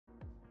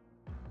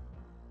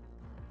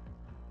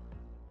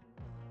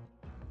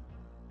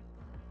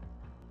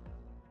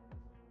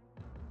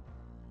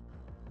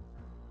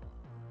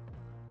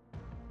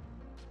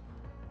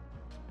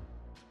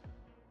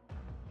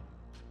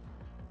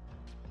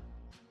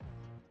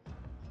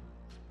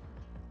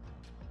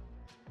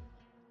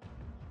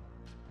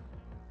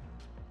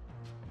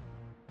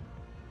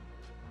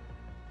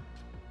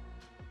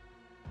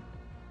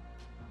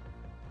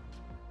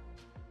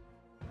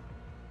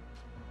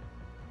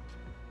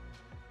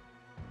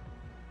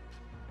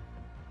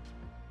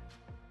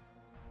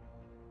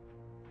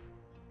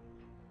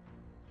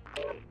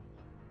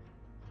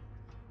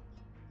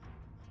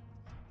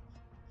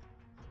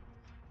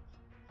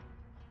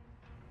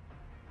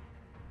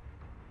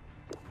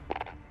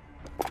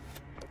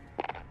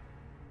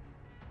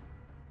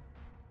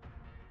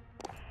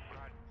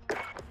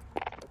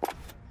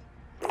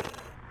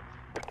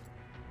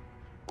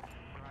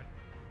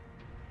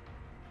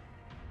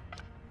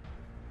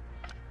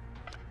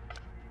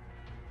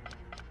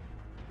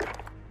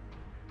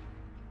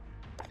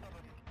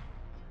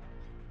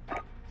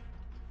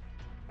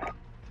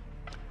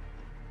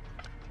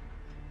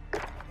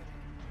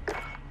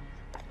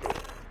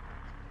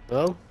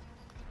Hello?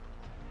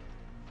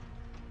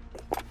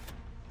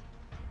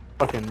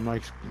 Fucking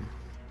Mike's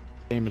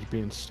game is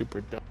being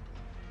super dumb.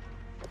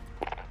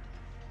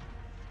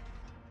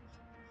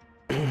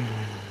 I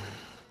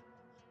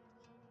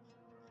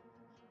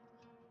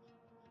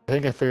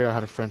think I figured out how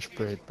to French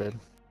braid, babe.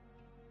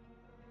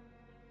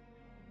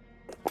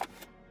 I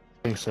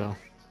think so.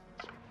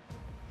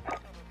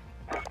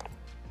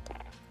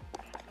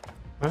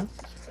 Huh?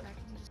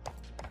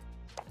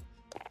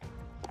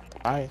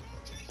 Hi.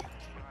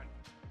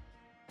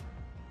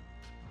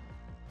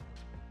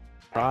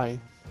 Hi.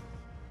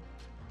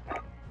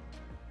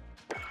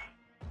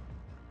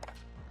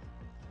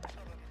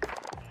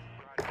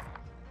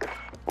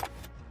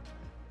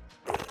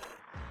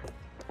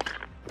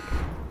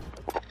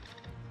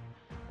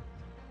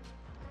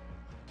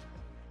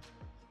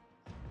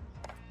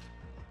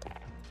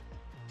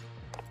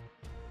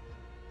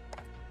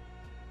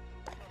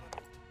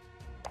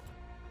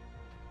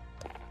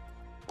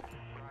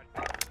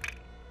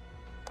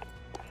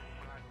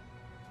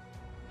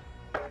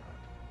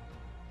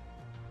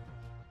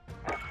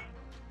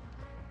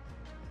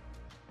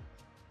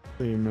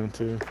 What are you meant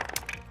to?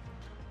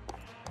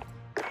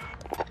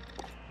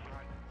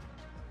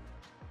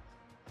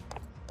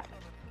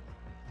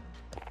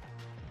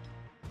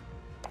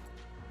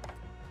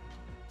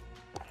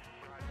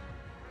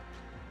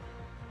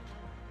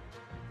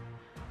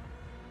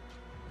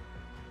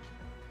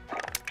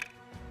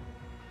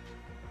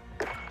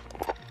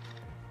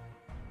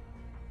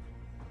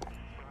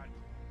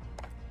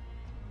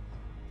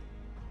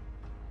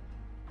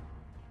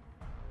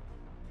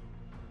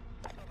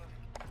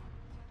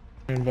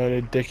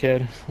 Invited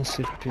dickhead. Let's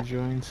see if he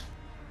joins.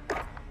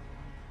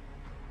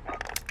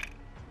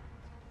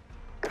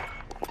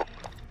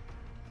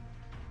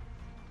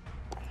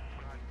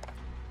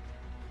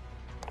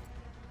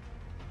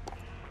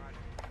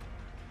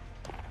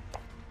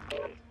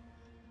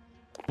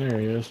 There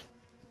he is.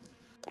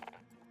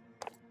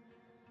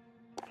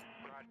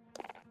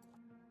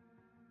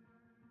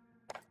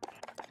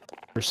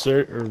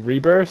 Or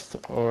rebirth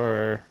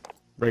or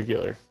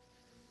regular?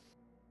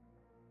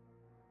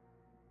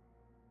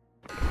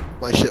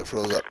 My shit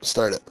froze up.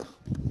 Start it.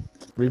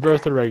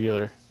 Rebirth or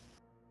regular?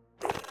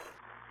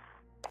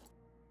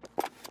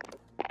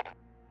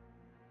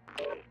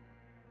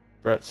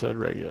 Brett said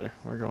regular.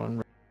 We're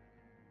going.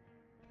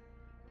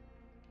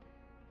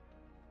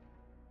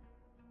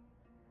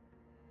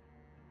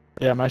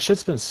 Yeah, my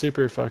shit's been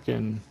super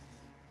fucking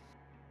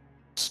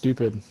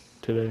stupid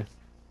today.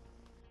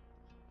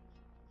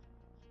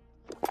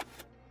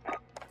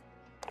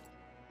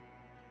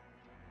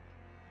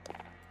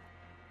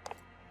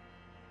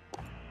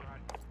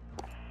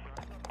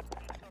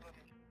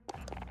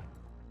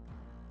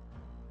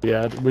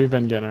 Yeah, we've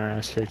been getting our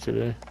ass kicked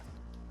today.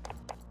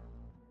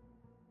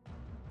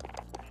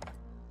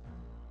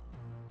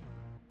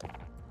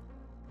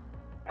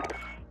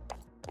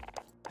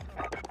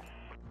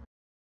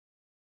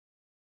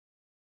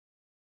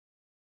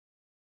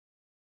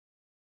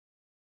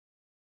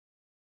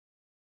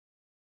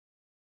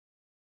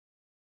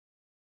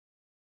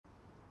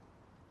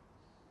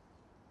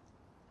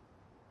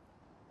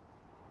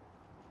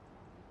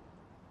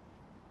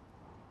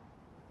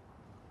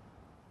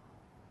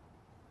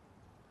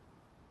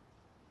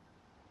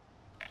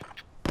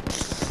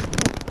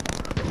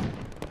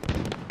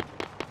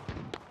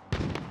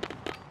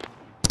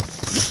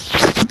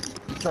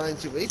 Trying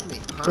to wake me,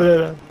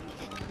 huh?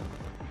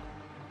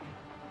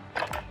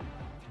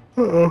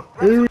 Uh oh,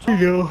 here we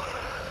go.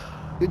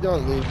 You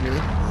don't leave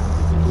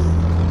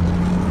me.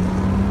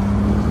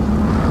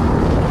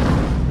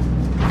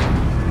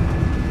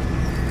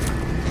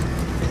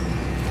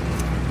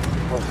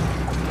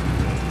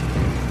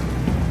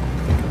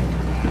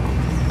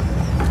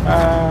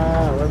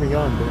 Where are we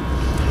going, dude?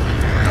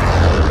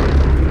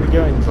 Where are we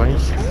going, Mike?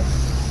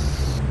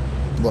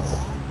 Look.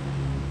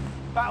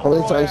 How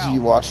many times have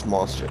you watched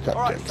Monster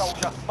Alright, Cupcakes?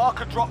 soldier,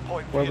 mark a drop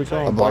point for Where are we your team.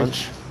 going, A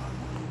bunch.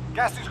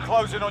 Gas is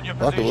closing on your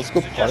Okay, position. let's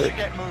go Suggest you park.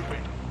 get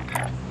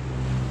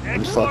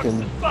moving. Just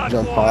fucking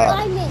jump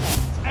high.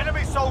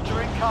 Enemy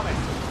soldier incoming.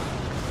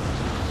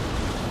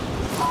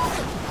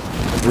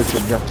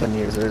 Richard jumped 10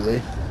 years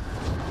early.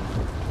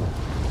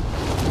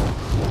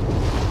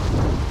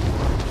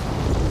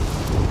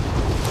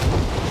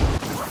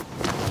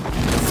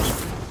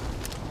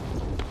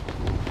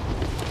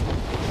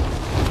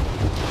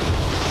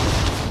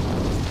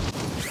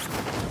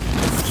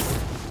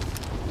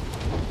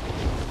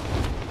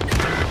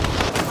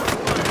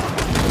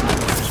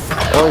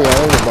 Oh yeah,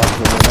 I was about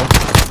to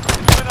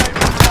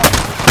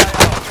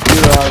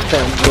 0 out of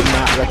 10 would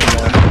not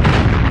recommend.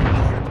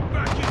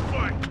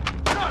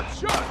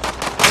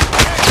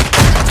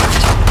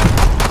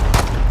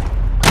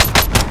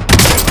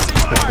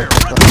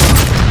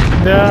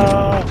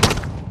 No!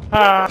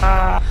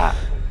 Ah!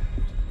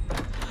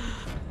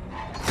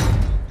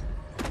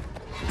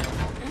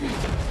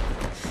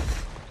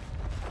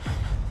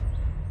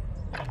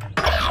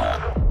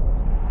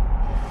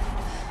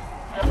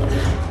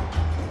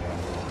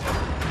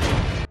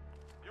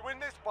 You win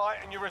this fight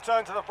and you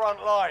return to the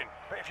front line.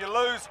 But if you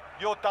lose,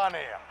 you're done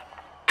here.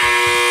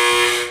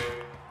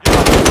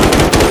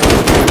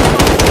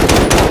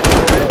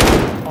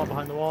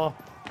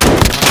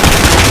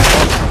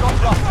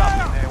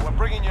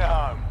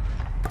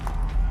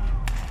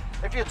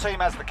 team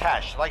has the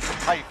cash. They can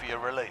pay for your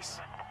release.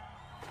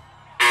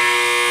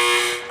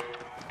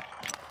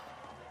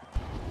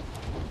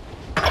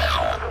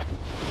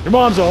 Your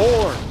mom's a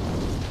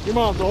whore! Your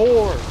mom's a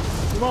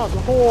whore! Your mom's a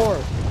whore!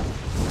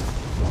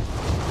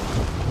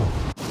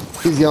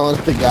 He's yelling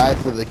at the guy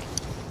for the...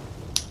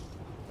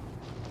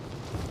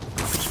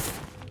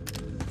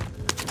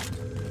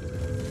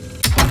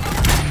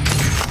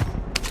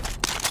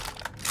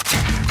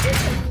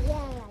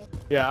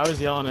 Yeah, I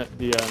was yelling at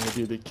the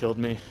dude that killed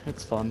me.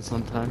 It's fun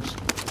sometimes.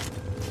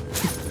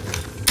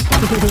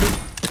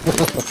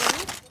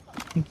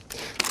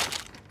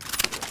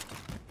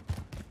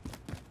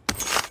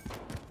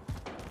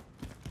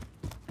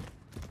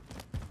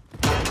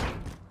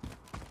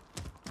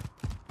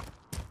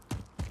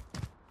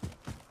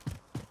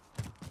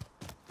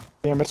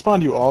 Damn, it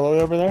spawned you all the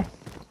way over there?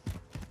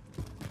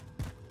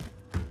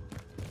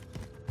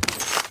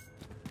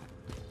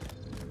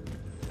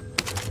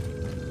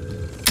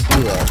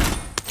 Yeah.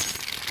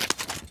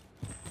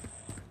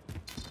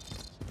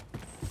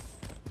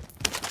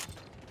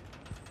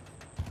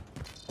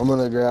 I'm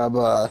gonna grab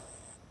a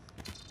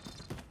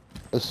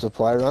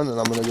supply run and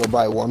I'm gonna go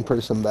buy one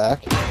person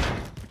back.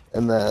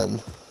 And then...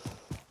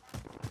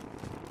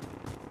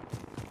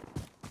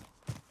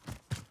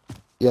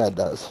 Yeah, it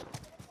does.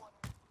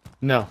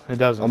 No, it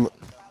doesn't.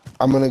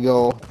 I'm gonna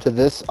go to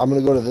this. I'm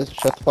gonna go to this.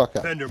 Shut the fuck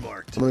up. Vendor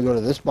marked. I'm gonna go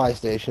to this buy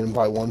station and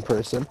buy one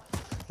person,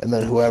 and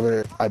then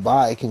whoever I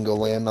buy can go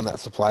land on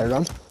that supply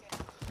run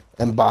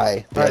and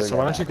buy. Alright, so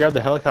why don't you grab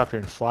the helicopter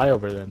and fly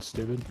over then,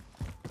 stupid?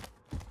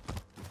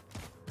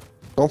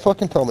 Don't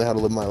fucking tell me how to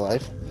live my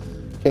life.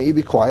 Can't you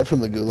be quiet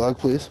from the gulag,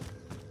 please?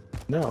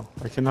 No,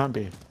 I cannot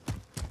be.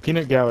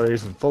 Peanut gallery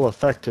is in full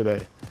effect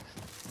today.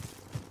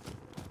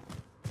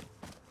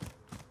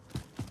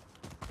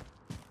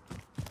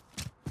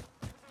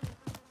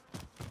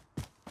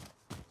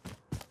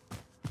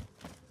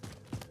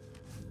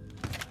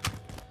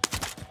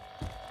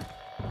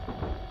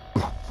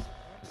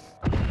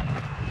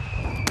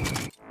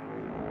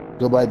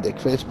 Go buy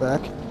Dickface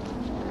back.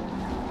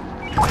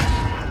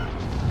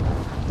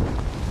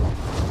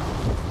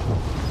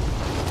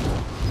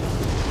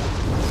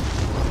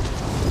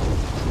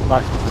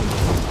 Back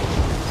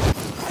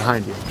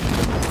behind you.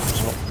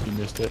 Oh, you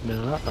missed it.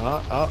 No,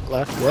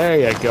 left.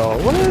 There you go.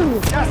 Woo!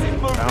 Gas is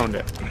moving. Found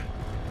it.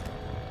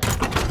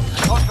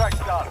 Contract's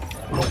done.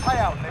 Your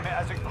payout limit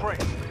has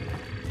increased.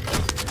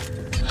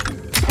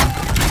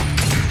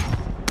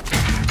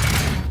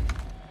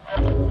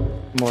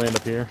 I'm gonna land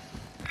up here.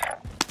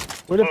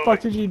 What the fuck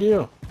did you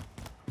do?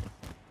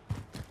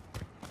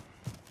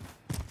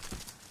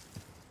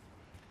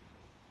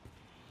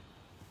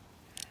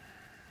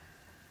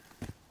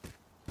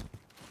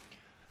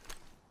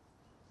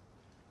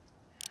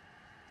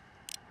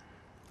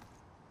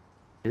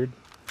 Weird.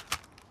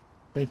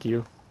 Thank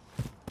you.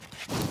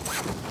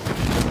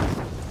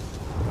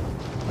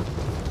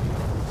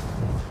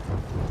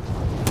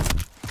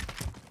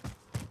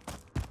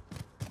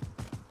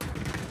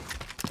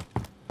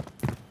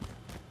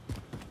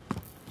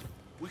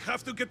 We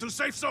have to get to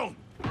safe zone.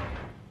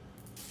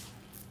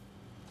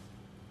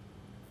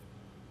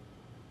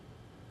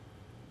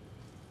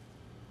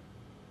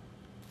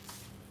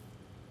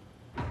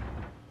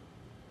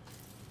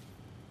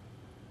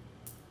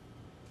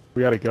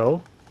 We gotta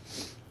go?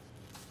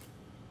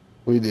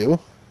 We do.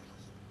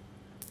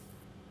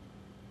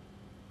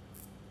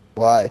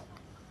 Why?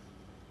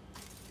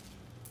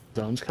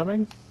 Zone's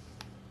coming?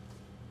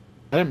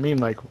 I didn't mean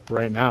like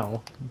right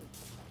now.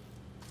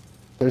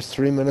 There's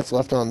 3 minutes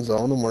left on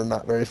zone and we're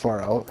not very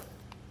far out.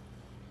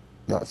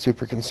 Not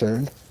super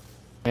concerned.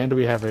 And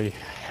we have a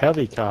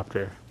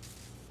helicopter.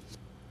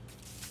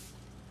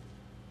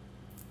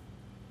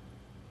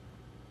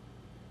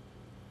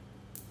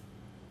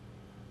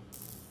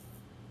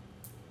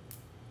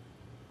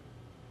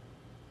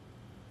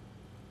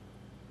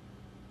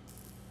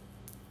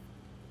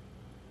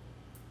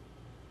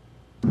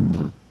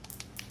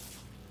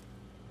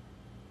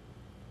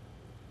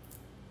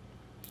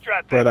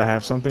 But I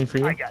have something for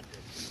you. I got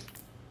this.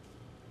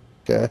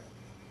 Okay.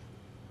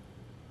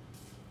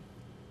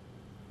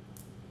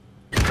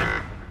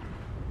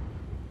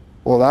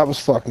 Well, that was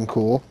fucking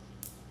cool.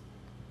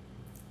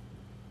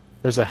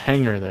 There's a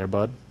hangar there,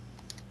 bud.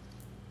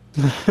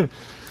 That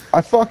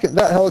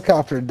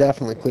helicopter would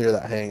definitely clear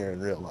that hangar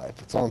in real life.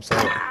 That's all I'm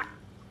saying.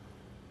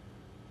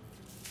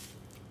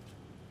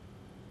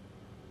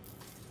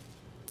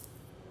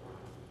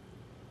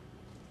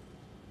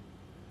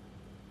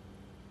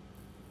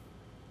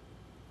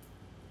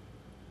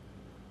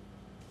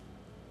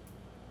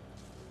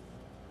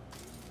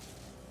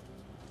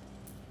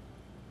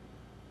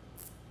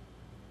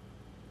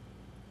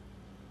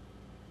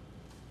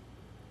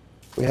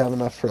 We have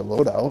enough for a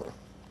loadout.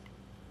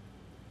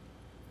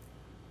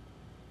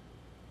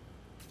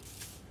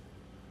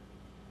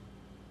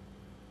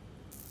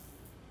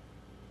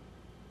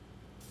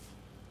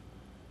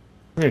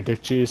 Come here,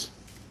 dick cheese.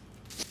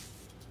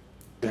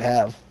 We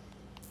have.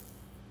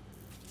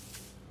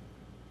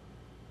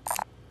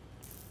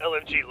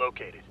 LMG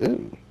located.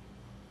 Ooh.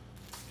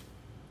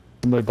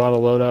 Somebody bought a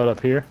loadout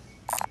up here.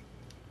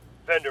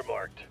 Vendor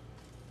marked.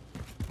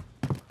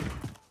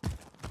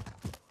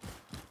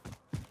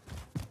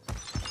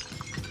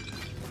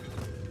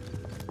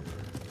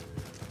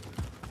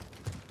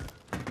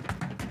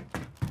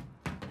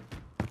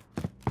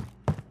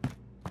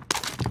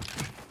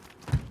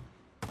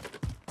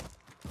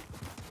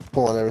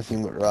 Pulling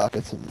everything but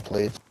rockets and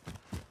plates.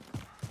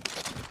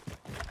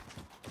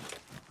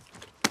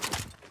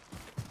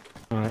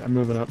 Alright, I'm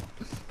moving up.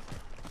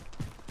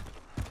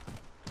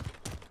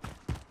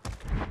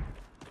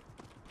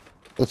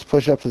 Let's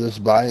push up to this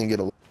buy and get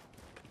a.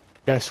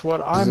 Guess what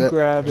Is I'm it-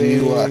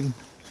 grabbing?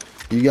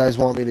 You guys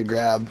want me to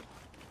grab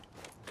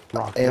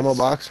Rockets. ammo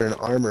box or an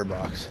armor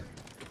box?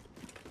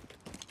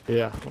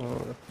 Yeah.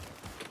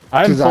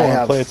 I'm 'Cause full I on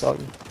have- plates.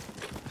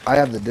 I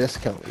have the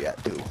discount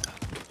yet too.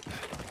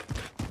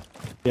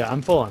 Yeah,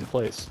 I'm full on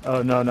plates.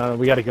 Oh, no,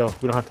 we gotta go.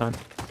 We don't have time.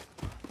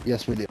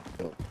 Yes, we do.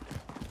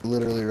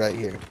 Literally right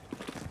here.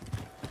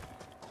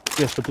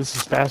 Yes, but this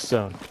is fast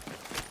zone.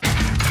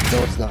 No,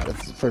 it's not.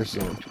 It's the first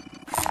zone.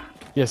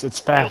 Yes, it's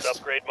Field fast.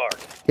 upgrade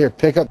marked. Here,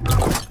 pick up.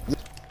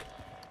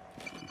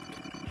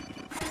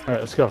 Alright,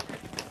 let's go.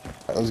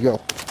 Let's go.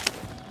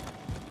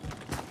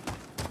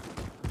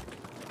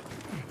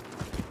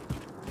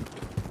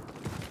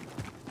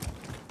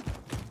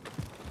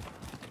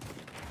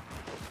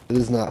 It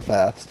is not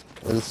fast.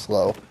 It is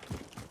slow.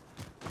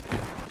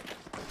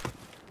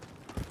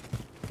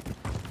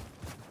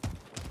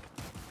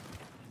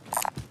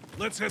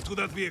 Let's head to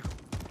that vehicle.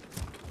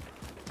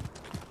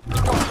 You've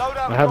got a loadout I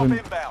drop haven't-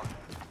 inbound.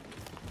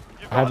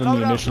 You've I got have a a loadout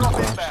munitions drop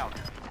box. inbound.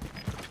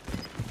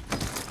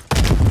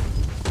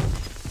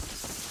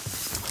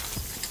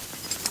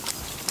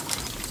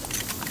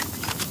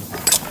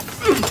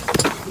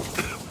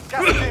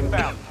 Gas is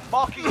inbound.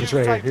 Marking It's you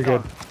right here. safe You're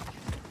zone. good.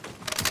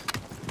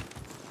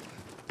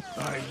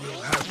 I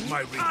will have my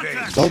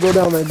revenge. Don't go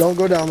down there. Don't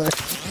go down there.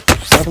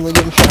 Definitely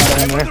getting shot at.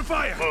 Down Under there.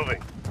 fire!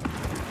 Moving.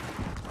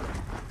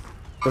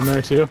 From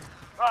there too.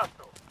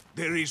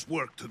 There is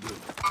work to do.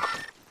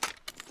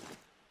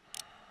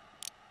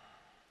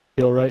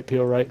 Peel right,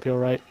 peel right, peel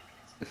right.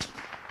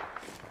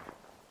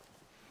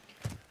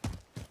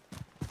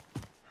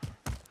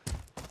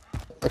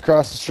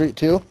 Across the street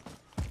too.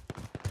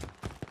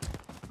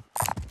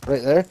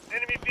 Right there.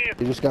 Enemy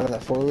vehicle. You just got on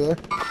that four-wheeler.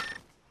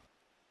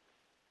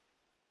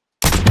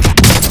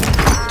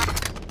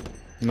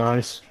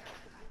 Nice.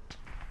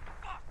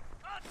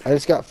 I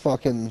just got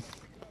fucking.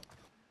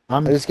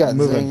 I'm I just got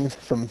moving. zinged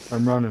from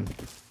I'm running.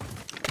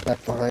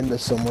 back behind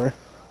us somewhere.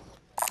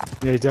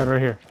 Yeah, he's down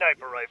right here.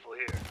 Sniper rifle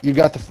here.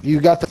 You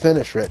got the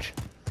finish, Rich.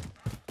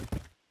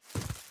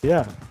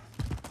 Yeah.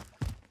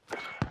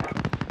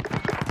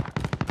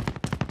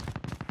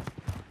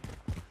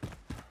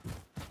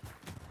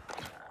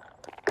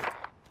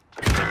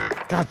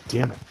 God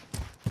damn it.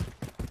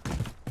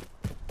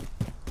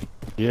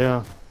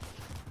 Yeah.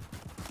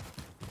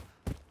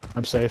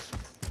 I'm safe.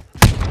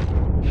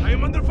 I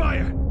am under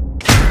fire!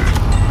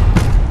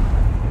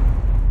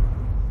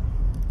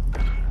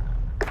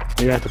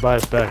 You have to buy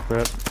us back,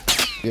 Brett.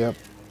 Yep.